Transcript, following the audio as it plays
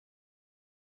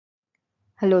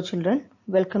Hello children,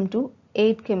 welcome to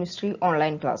 8th Chemistry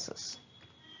online classes.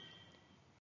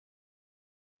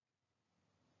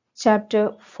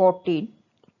 Chapter 14,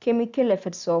 Chemical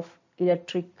Effects of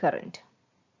Electric Current.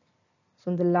 So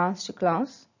in the last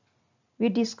class, we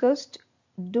discussed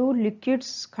do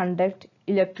liquids conduct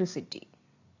electricity?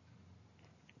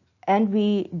 And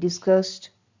we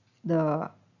discussed the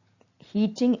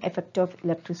heating effect of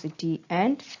electricity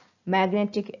and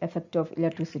magnetic effect of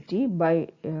electricity by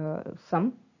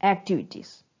some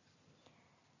activities.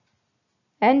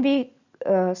 And we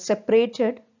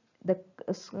separated the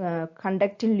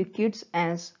conducting liquids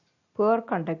as poor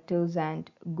conductors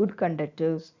and good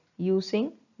conductors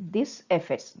using this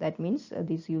effects. That means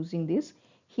this using this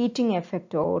heating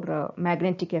effect or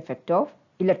magnetic effect of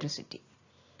electricity.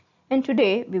 And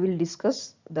today we will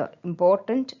discuss the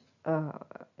important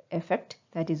effect,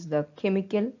 that is the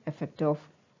chemical effect of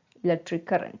electric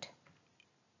current.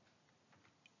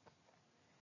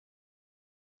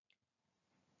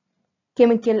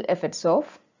 Chemical effects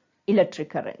of electric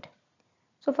current.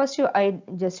 So first I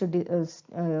just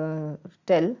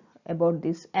tell about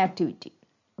this activity.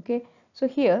 Okay, so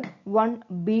here one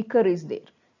beaker is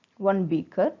there, one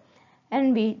beaker,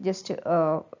 and we just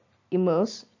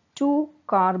immerse two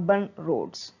carbon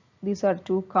rods. These are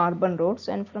two carbon rods,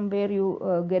 and from where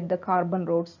you get the carbon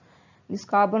rods? These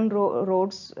carbon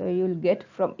rods you will get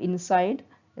from inside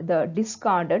the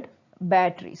discarded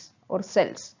batteries or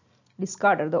cells.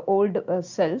 Discarded the old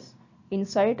cells.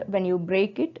 Inside, when you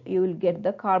break it, you will get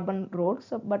the carbon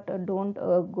rods, but don't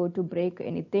go to break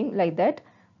anything like that.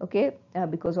 Okay,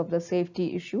 because of the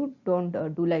safety issue, don't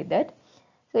do like that.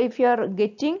 So if you are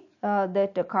getting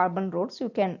that carbon rods, you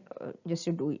can just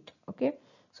do it. Okay,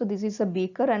 so this is a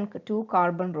beaker and two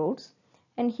carbon rods,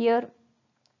 and here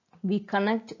we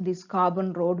connect this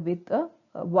carbon rod with a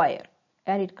wire,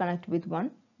 and it connect with one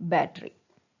battery.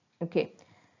 Okay,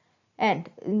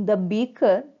 and in the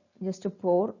beaker just to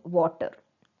pour water.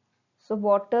 So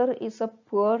water is a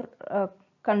poor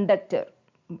conductor,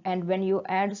 and when you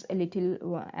add a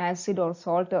little acid or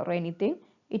salt or anything,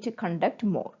 it conduct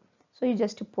more. So you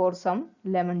just pour some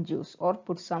lemon juice or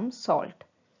put some salt,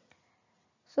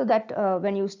 so that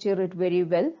when you stir it very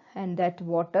well, and that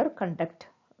water conduct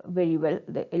very well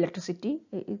the electricity,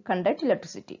 conduct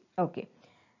electricity. Okay,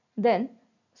 then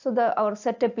so our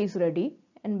setup is ready,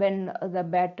 and when the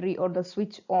battery or the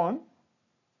switch on,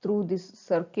 through this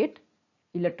circuit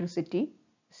electricity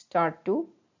start to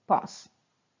pass.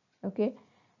 Okay,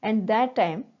 and that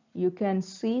time you can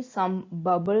see some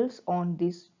bubbles on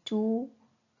these two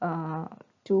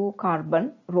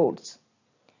carbon rods,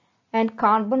 and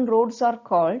carbon rods are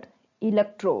called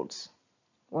electrodes.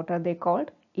 What are they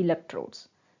called? Electrodes.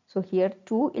 So here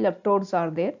two electrodes are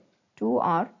there, two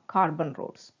are carbon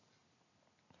rods,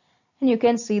 and you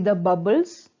can see the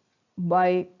bubbles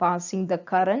by passing the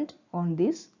current on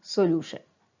this solution.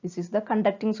 This is the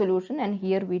conducting solution, and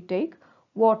here we take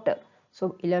water.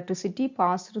 So electricity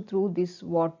passed through this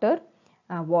water.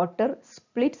 Water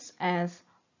splits as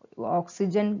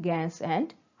oxygen gas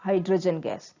and hydrogen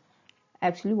gas.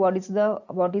 Actually, what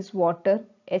is water?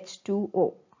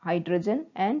 H2O, hydrogen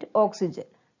and oxygen.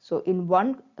 So in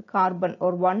one carbon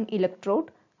or one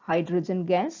electrode, hydrogen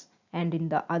gas, and in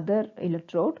the other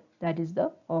electrode, that is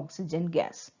the oxygen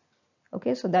gas.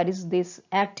 Okay, so that is this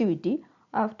activity.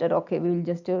 After, okay, we will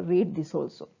just read this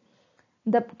also.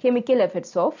 The chemical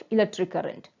effects of electric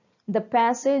current. The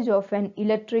passage of an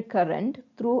electric current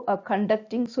through a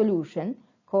conducting solution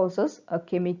causes a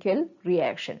chemical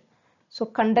reaction. So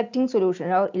conducting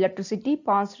solution, or electricity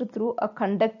passed through a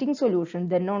conducting solution,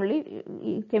 then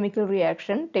only chemical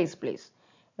reaction takes place.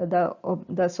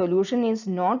 The solution is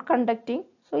not conducting,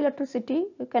 so electricity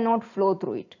cannot flow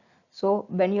through it. So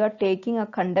when you are taking a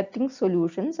conducting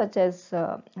solution such as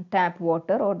tap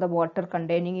water or the water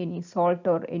containing any salt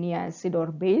or any acid or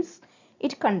base,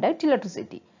 it conducts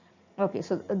electricity. Okay,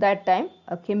 so that time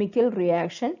a chemical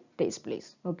reaction takes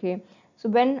place. Okay, so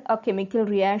when a chemical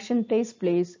reaction takes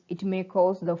place, it may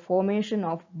cause the formation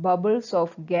of bubbles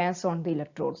of gas on the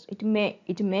electrodes. It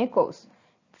may cause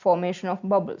formation of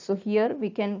bubbles. So here we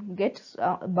can get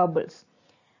bubbles.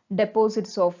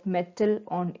 Deposits of metal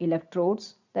on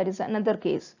electrodes, that is another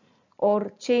case,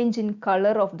 or change in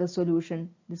color of the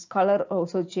solution. This color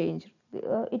also change.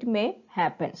 It may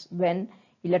happen when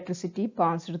electricity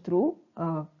passed through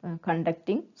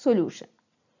conducting solution.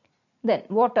 Then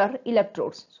what are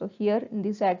electrodes? So here in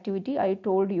this activity I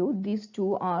told you these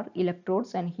two are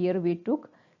electrodes, and here we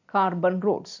took carbon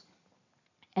rods.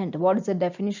 And what is the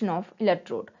definition of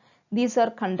electrode? These are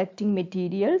conducting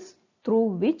materials through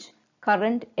which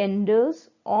current enters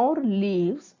or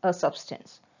leaves a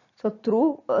substance. So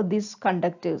through these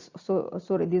conductors,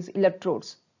 these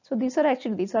electrodes. So these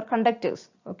are conductors,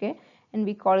 okay, and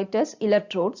we call it as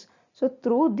electrodes. So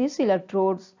through these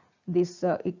electrodes, this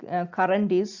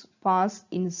current is passed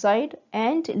inside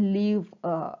and leave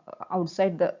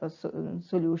outside the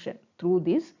solution through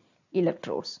these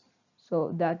electrodes.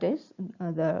 So that is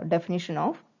the definition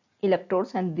of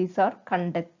electrodes, and these are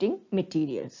conducting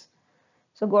materials.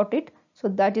 So got it? So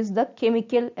that is the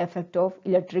chemical effect of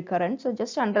electric current. So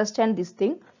just understand this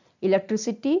thing.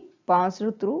 Electricity passed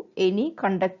through any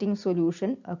conducting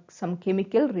solution, some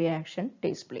chemical reaction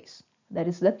takes place. That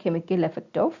is the chemical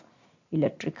effect of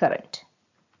electric current.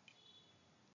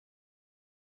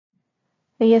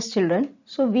 Yes, children.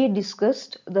 So we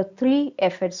discussed the three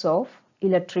effects of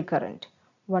electric current.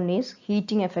 One is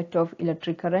heating effect of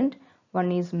electric current,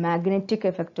 one is magnetic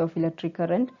effect of electric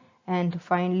current, and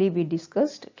finally we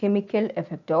discussed chemical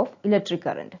effect of electric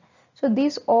current. So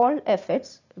these all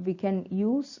effects we can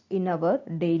use in our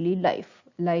daily life,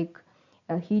 like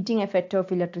heating effect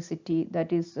of electricity,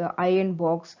 that is iron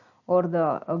box, or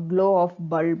the glow of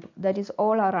bulb, that is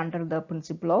all are under the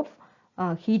principle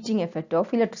of heating effect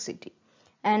of electricity.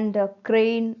 And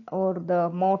crane or the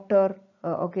motor,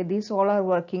 okay, these all are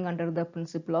working under the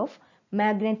principle of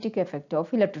magnetic effect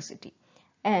of electricity.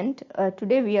 And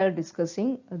today we are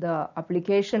discussing the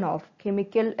application of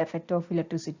chemical effect of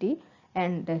electricity,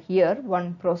 and here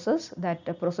one process, that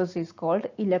process is called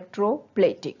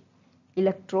electroplating.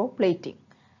 Electroplating,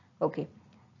 okay.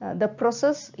 The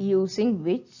process using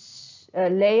which a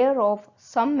layer of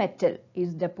some metal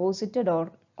is deposited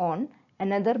on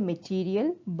another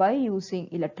material by using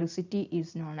electricity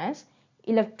is known as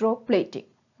electroplating.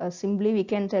 Simply we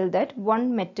can tell that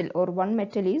one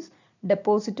metal is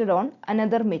deposited on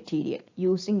another material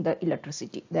using the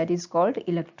electricity. That is called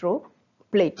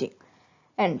electroplating.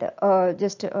 And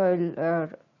just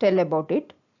tell about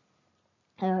it.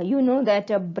 You know that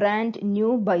a brand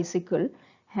new bicycle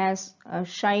has a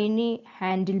shiny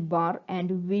handlebar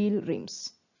and wheel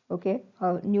rims. Okay,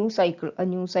 a new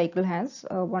cycle has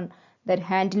one, that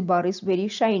handlebar is very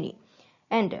shiny.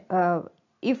 And however,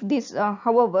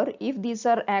 if these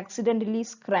are accidentally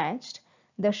scratched,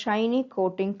 the shiny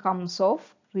coating comes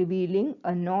off, revealing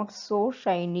a not so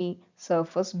shiny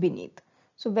surface beneath.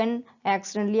 So when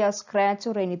accidentally a scratch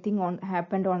or anything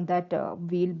happened on that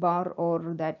wheel bar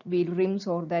or that wheel rims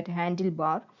or that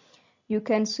handlebar, you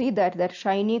can see that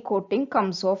shiny coating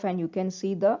comes off, and you can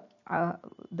see the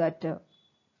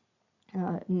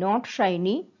not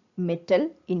shiny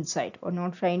metal inside, or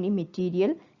not shiny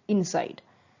material inside.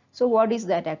 So what is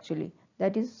that actually?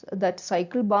 That is, that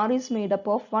cycle bar is made up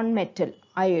of one metal,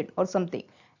 iron or something,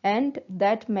 and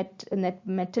that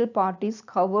metal part is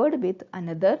covered with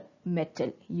another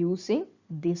metal using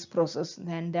this process,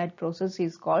 and that process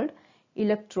is called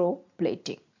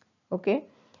electroplating. Okay,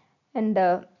 and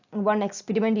one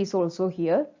experiment is also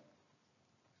here.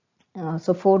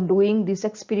 So for doing this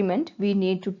experiment, we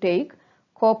need to take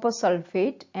copper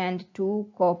sulfate and two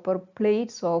copper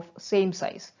plates of same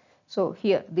size. So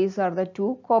here these are the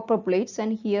two copper plates,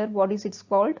 and here what is it's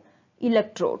called?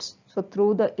 Electrodes. So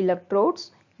through the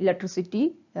electrodes,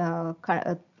 electricity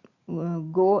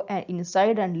go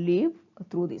inside and leave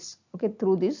through this, okay,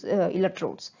 through these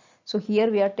electrodes. So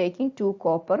here we are taking two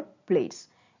copper plates,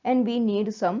 and we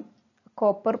need some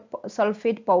copper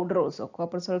sulfate powder also.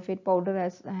 Copper sulfate powder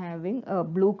as having a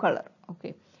blue color,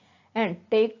 okay. And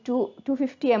take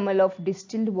 250 ml of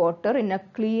distilled water in a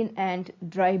clean and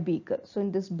dry beaker. So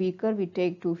in this beaker we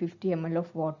take 250 ml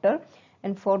of water,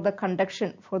 and for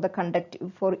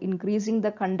increasing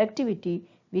the conductivity,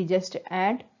 we just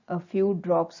add a few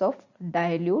drops of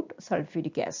dilute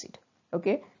sulfuric acid,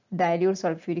 okay, dilute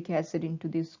sulfuric acid into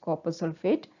this copper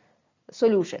sulfate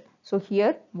solution. So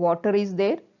here water is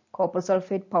there, copper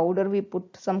sulfate powder, we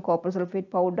put some copper sulfate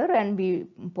powder, and we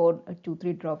pour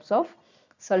 2-3 drops of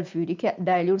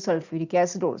dilute sulfuric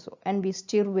acid also, and we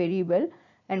stir very well,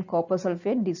 and copper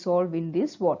sulfate dissolve in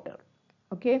this water.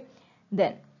 Okay,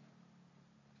 then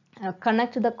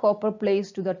connect the copper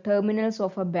plates to the terminals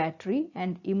of a battery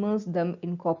and immerse them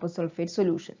in copper sulfate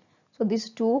solution. So these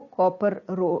two copper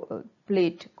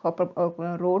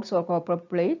rods or copper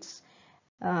plates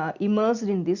immersed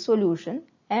in this solution,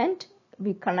 and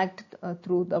we connect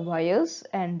through the wires,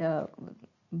 and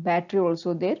battery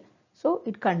also there, so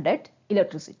it conduct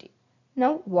electricity.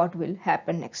 Now what will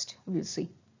happen next? We'll see.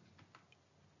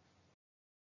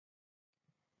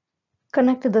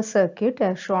 Connect the circuit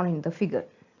as shown in the figure.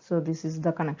 So this is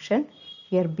the connection.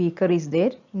 Here beaker is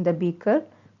there. In the beaker,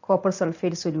 copper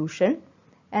sulfate solution,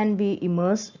 and we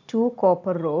immerse two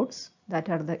copper rods. that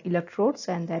are the electrodes,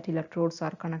 and that electrodes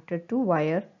are connected to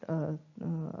wire,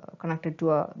 connected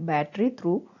to a battery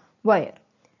through wire.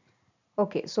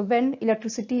 Okay, so when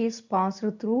electricity is passed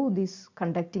through this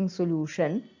conducting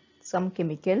solution, some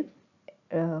chemical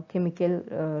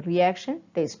reaction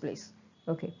takes place.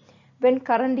 Okay, when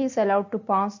current is allowed to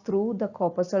pass through the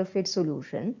copper sulfate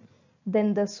solution,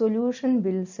 then the solution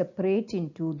will separate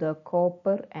into the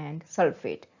copper and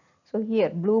sulfate. So here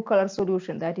blue color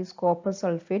solution, that is copper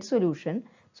sulfate solution.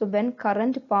 So when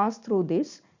current pass through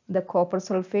this, the copper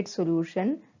sulfate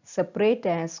solution separate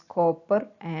as copper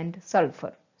and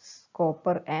sulfur.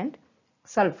 Copper and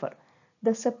sulfur.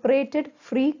 The separated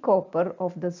free copper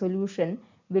of the solution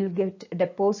will get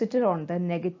deposited on the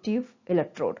negative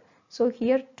electrode. So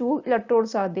here two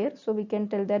electrodes are there, so we can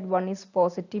tell that one is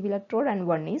positive electrode and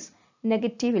one is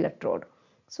negative electrode.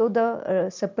 So the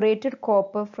separated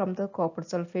copper from the copper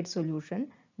sulfate solution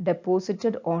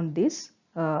deposited on this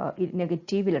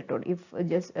negative electrode. If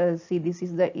just see, this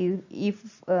is the,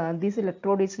 if this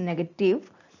electrode is negative,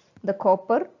 the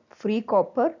copper, free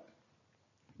copper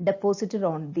deposited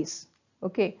on this,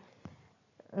 okay,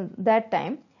 that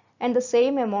time, and the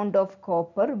same amount of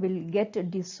copper will get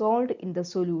dissolved in the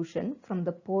solution from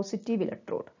the positive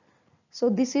electrode. So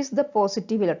this is the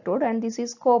positive electrode and this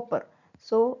is copper.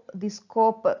 So this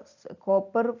copper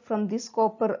from this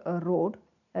copper rod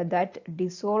that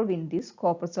dissolve in this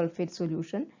copper sulfate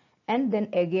solution and then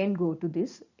again go to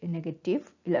this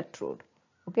negative electrode.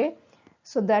 Okay,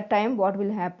 so that time what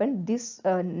will happen, this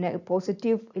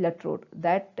positive electrode,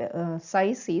 that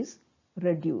size is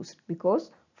reduced,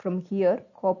 because from here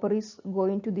copper is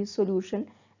going to this solution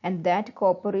and that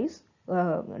copper is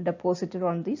deposited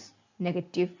on this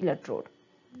negative electrode.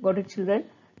 Got it, children?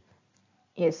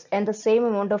 Yes, and the same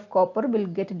amount of copper will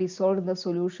get dissolved in the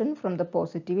solution from the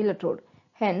positive electrode.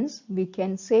 Hence, we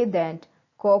can say that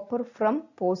copper from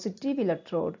positive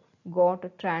electrode got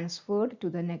transferred to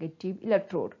the negative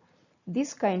electrode.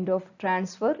 This kind of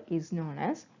transfer is known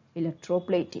as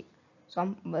electroplating.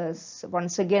 So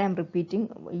once again I am repeating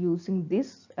using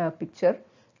this picture.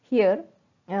 Here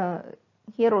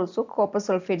also copper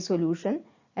sulfate solution,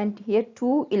 and here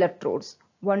two electrodes.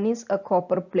 One is a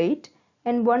copper plate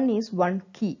and one is one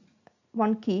key.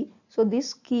 So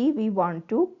this key we want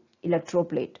to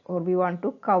electroplate, or we want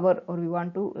to cover, or we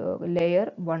want to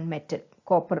layer one metal,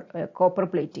 copper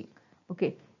plating.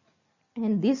 Okay,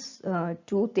 and these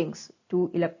two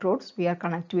electrodes, we are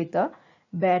connected with a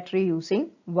battery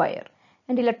using wire,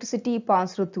 and electricity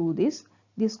passed through this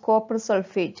copper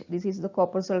sulfate. This is the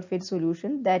copper sulfate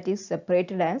solution that is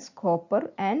separated as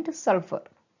copper and sulfur.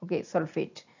 Okay,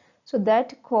 sulfate. So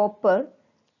that copper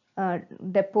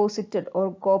deposited,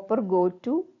 or copper go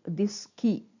to this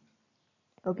key.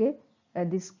 Okay,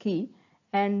 this key,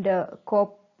 and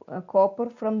copper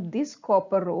from this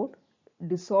copper rod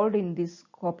dissolved in this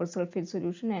copper sulfate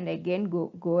solution and again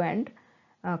go and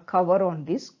cover on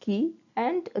this key,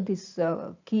 and this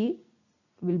key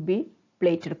will be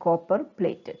plated, copper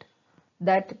plated.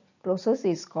 That process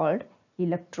is called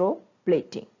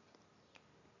electroplating.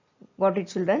 Got it,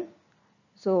 children?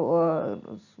 So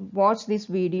watch this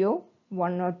video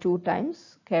 1 or 2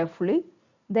 times carefully,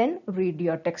 then read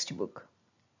your textbook.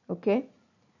 Okay,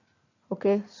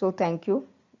 so thank you,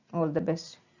 all the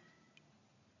best.